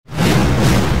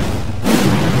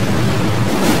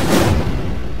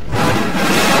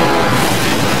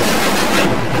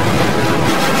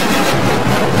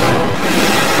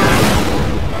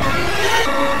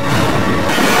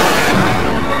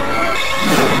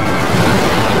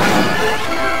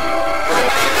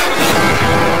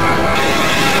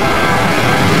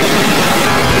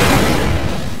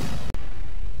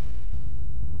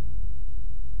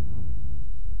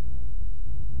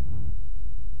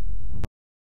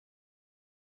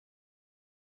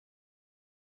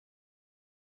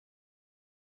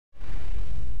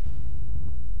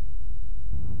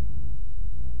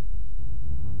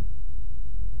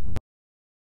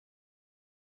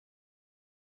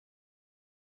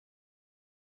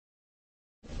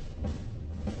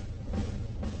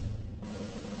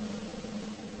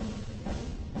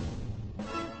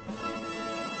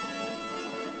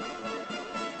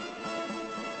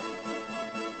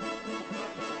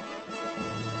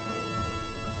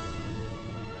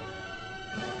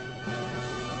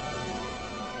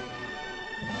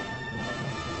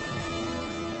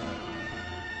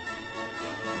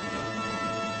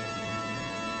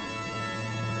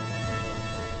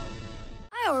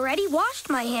already washed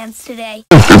my hands today.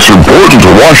 It's important to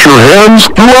wash your hands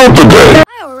throughout the day.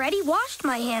 I already washed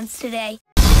my hands today.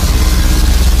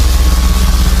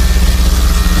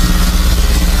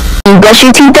 You brush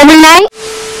your teeth every night?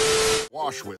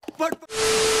 Wash with butt.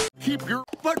 Keep your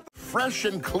butt fresh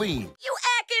and clean. You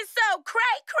acting so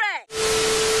cray-cray.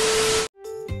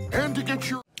 And to get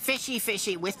your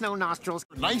Fishy with no nostrils.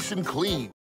 nice and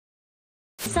clean.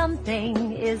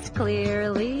 Something is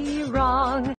clearly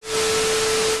wrong.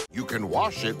 You can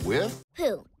wash it with...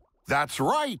 Poo. That's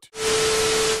right.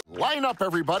 Line up,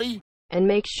 everybody. And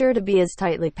make sure to be as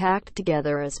tightly packed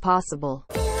together as possible.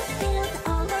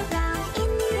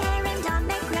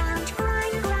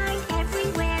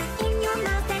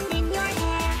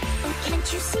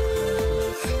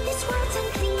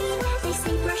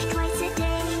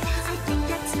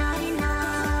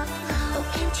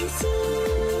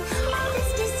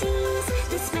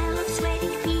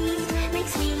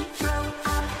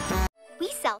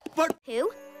 Poo,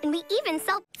 and we even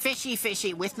sell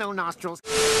Fishy with no nostrils.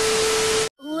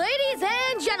 Ladies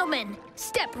and gentlemen,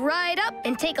 step right up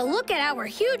and take a look at our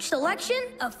huge selection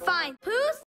of fine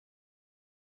poos.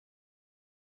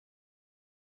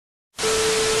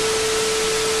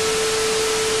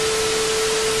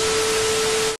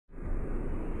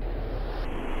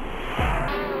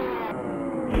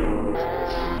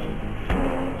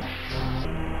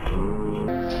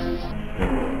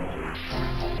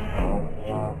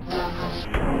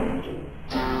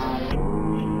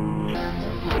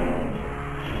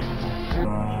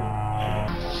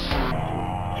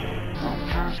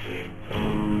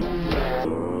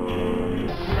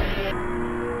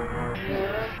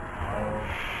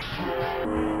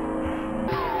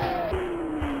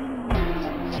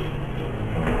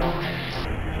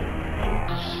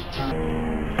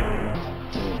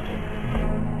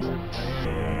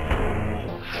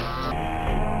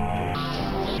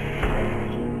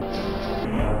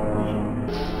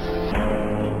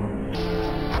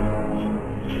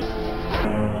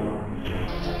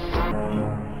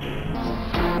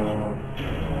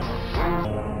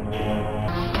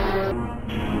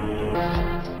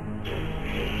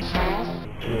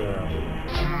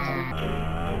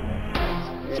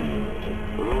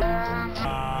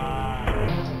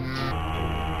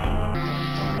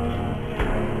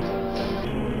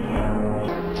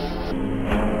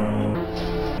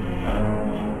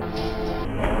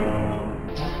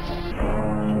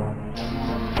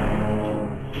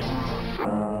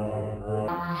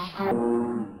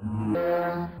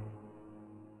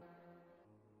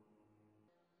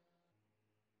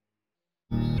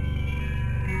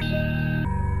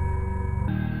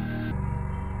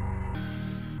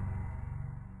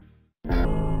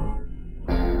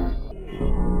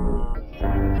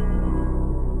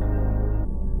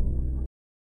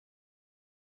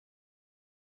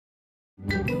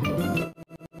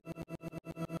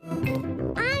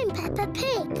 I'm Peppa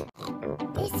Pig.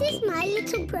 This is my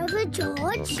little brother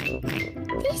George.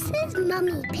 This is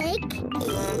Mummy Pig.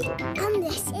 And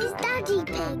this is Daddy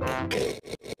Pig.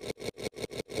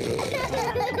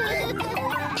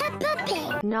 Peppa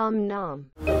Pig. Nom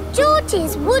nom.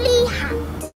 George's woolly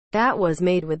hat. That was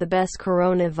made with the best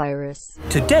coronavirus.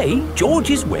 Today, George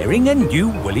is wearing a new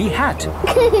woolly hat.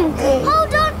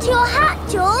 Hold on to your hat,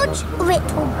 George, or it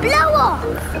will blow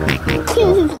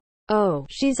off. Oh,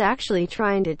 she's actually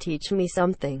trying to teach me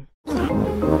something.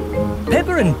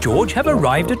 Peppa and George have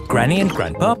arrived at Granny and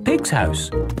Grandpa Pig's house.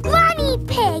 Granny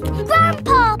Pig!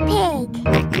 Grandpa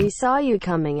Pig! We saw you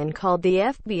coming and called the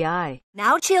FBI.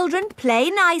 Now, children, play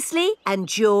nicely. And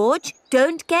George,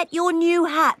 don't get your new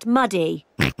hat muddy.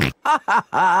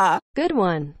 Good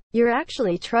one. You're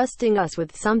actually trusting us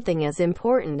with something as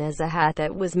important as a hat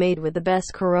that was made with the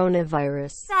best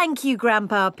coronavirus. Thank you,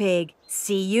 Grandpa Pig.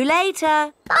 See you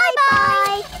later.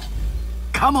 Bye-bye!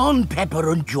 Come on, Peppa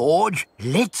and George.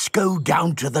 Let's go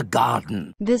down to the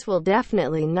garden. This will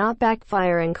definitely not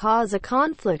backfire and cause a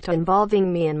conflict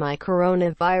involving me and my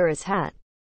coronavirus hat.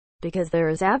 Because there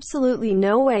is absolutely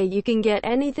no way you can get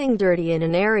anything dirty in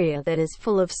an area that is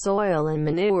full of soil and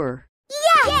manure.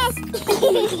 Yes!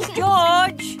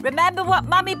 George, remember what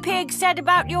Mummy Pig said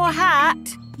about your hat?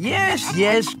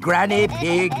 Yes, Granny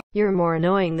Pig. You're more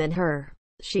annoying than her.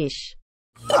 Sheesh.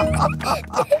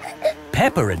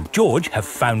 Peppa and George have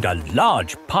found a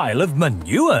large pile of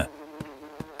manure.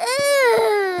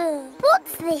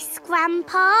 What's this,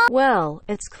 Grandpa? Well,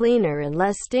 it's cleaner and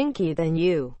less stinky than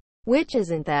you. Which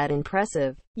isn't that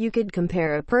impressive. You could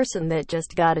compare a person that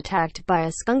just got attacked by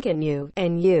a skunk and you,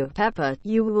 Peppa,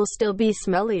 you will still be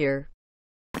smellier.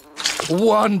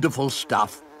 Wonderful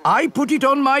stuff. I put it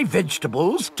on my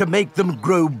vegetables to make them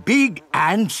grow big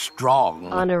and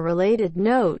strong. On a related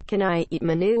note, can I eat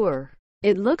manure?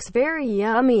 It looks very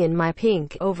yummy in my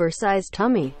pink, oversized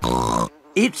tummy.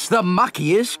 It's the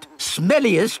muckiest,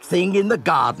 smelliest thing in the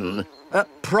garden.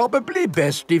 Probably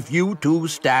best if you two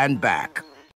stand back.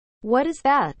 What is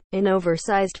that? An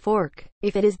oversized fork?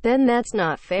 If it is, then that's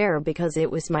not fair because it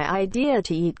was my idea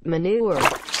to eat manure.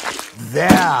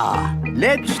 There!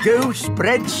 Let's go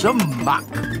spread some muck.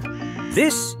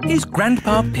 This is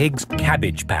Grandpa Pig's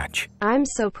cabbage patch. I'm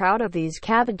so proud of these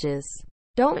cabbages.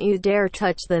 Don't you dare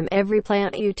touch them. Every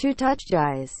plant you two touch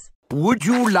dies. Would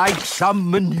you like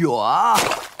some manure?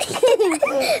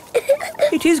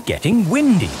 It is getting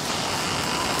windy.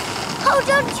 Hold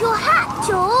on to your hat,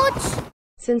 George.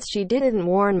 Since she didn't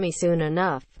warn me soon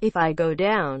enough, if I go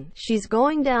down, she's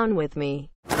going down with me.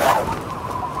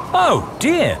 Oh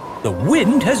dear, the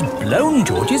wind has blown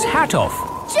George's hat off.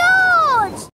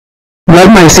 George!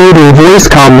 Let my soothing voice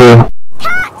calm you.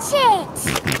 Catch it!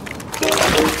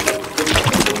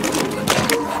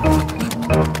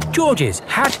 George's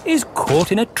hat is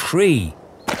caught in a tree.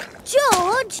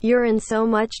 George! You're in so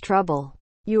much trouble.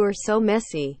 You are so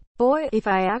messy. Boy, if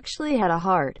I actually had a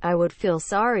heart, I would feel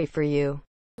sorry for you.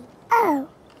 Oh,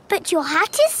 but your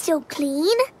hat is still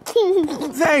clean.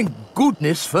 Thank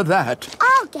goodness for that.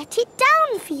 I'll get it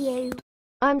down for you.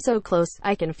 I'm so close,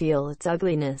 I can feel its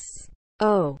ugliness.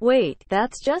 Oh, wait,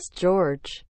 that's just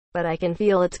George. But I can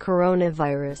feel its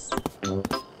coronavirus.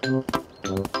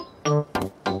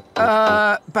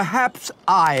 Perhaps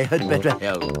I had better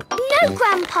help. No,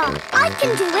 Grandpa, I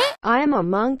can do it. I'm a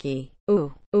monkey.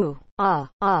 Ooh, ooh,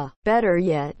 ah, better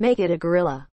yet, make it a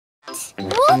gorilla.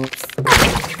 Whoops.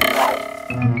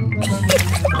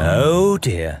 Oh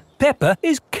dear, Peppa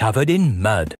is covered in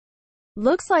mud.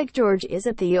 Looks like George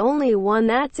isn't the only one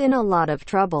that's in a lot of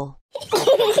trouble.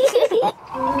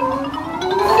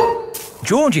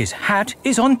 George's hat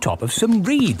is on top of some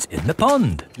reeds in the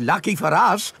pond. Lucky for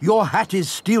us, your hat is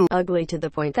still Ugly to the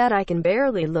point that I can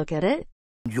barely look at it.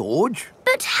 George.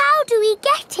 But how do we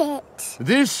get it?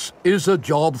 This is a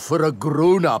job for a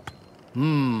grown-up.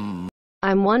 I'm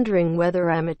wondering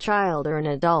whether I'm a child or an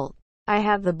adult. I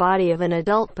have the body of an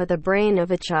adult but the brain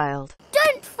of a child.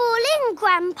 Don't fall in,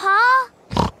 Grandpa.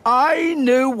 I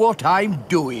know what I'm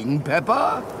doing,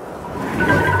 Peppa.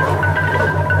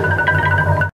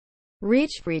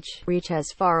 Reach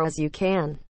as far as you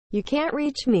can. You can't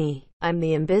reach me. I'm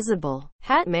the invisible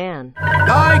Hat Man.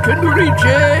 I can reach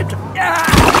it.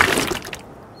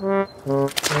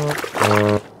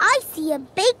 I see a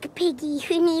big piggy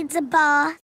who needs a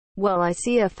bath. Well, I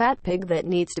see a fat pig that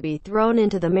needs to be thrown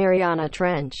into the Mariana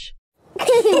Trench.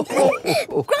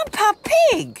 Grandpa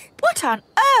Pig, what on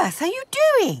earth are you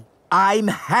doing? I'm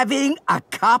having a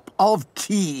cup of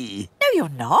tea. No, you're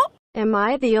not. Am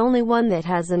I the only one that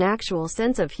has an actual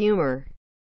sense of humor?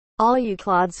 All you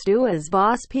clods do is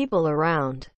boss people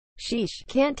around. Sheesh,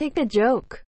 can't take the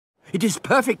joke. It is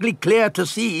perfectly clear to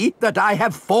see that I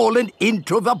have fallen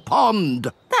into the pond.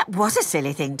 That was a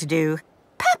silly thing to do.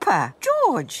 Peppa,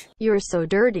 George. You're so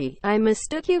dirty. I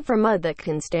mistook you for mud that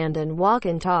can stand and walk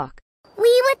and talk.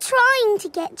 We were trying to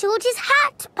get George's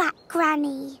hat back,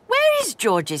 Granny. Where is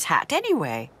George's hat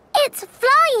anyway? It's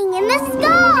flying in the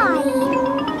sky.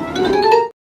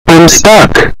 I'm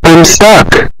stuck. I'm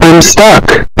stuck. I'm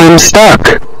stuck. I'm stuck.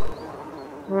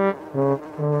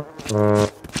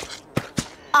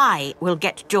 I will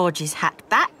get George's hat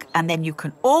back and then you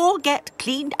can all get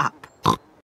cleaned up.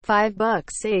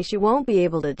 $5 say she won't be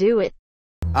able to do it.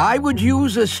 I would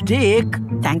use a stick.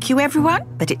 Thank you, everyone,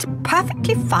 but it's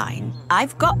perfectly fine.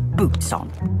 I've got boots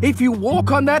on. If you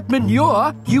walk on that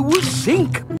manure, you will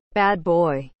sink. Bad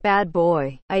boy.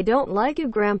 I don't like you,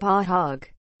 Grandpa Hog,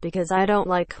 because I don't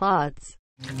like clods.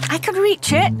 I can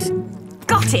reach it.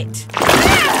 Got it.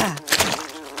 Ah!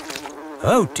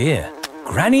 Oh dear,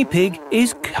 Granny Pig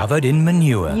is covered in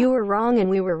manure. You were wrong and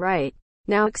we were right.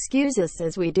 Now excuse us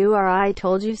as we do our I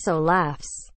told you so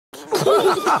laughs.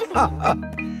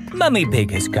 Mummy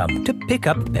Pig has come to pick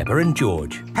up Peppa and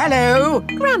George. Hello.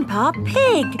 Grandpa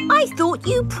Pig, I thought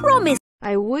you promised.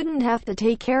 I wouldn't have to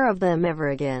take care of them ever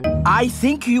again. I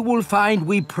think you will find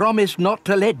we promised not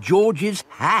to let George's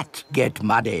hat get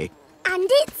muddy. And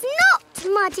it's not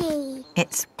muddy.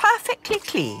 It's perfectly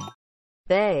clean.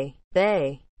 They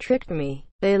tricked me.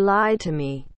 They lied to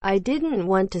me. I didn't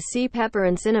want to see Pepper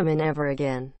and Cinnamon ever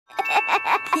again.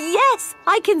 Yes,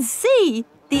 I can see.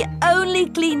 The only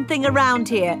clean thing around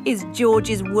here is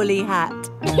George's woolly hat.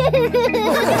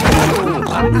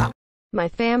 My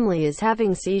family is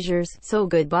having seizures, so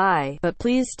goodbye. But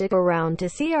please stick around to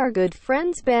see our good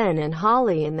friends Ben and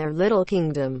Holly in their little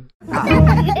kingdom.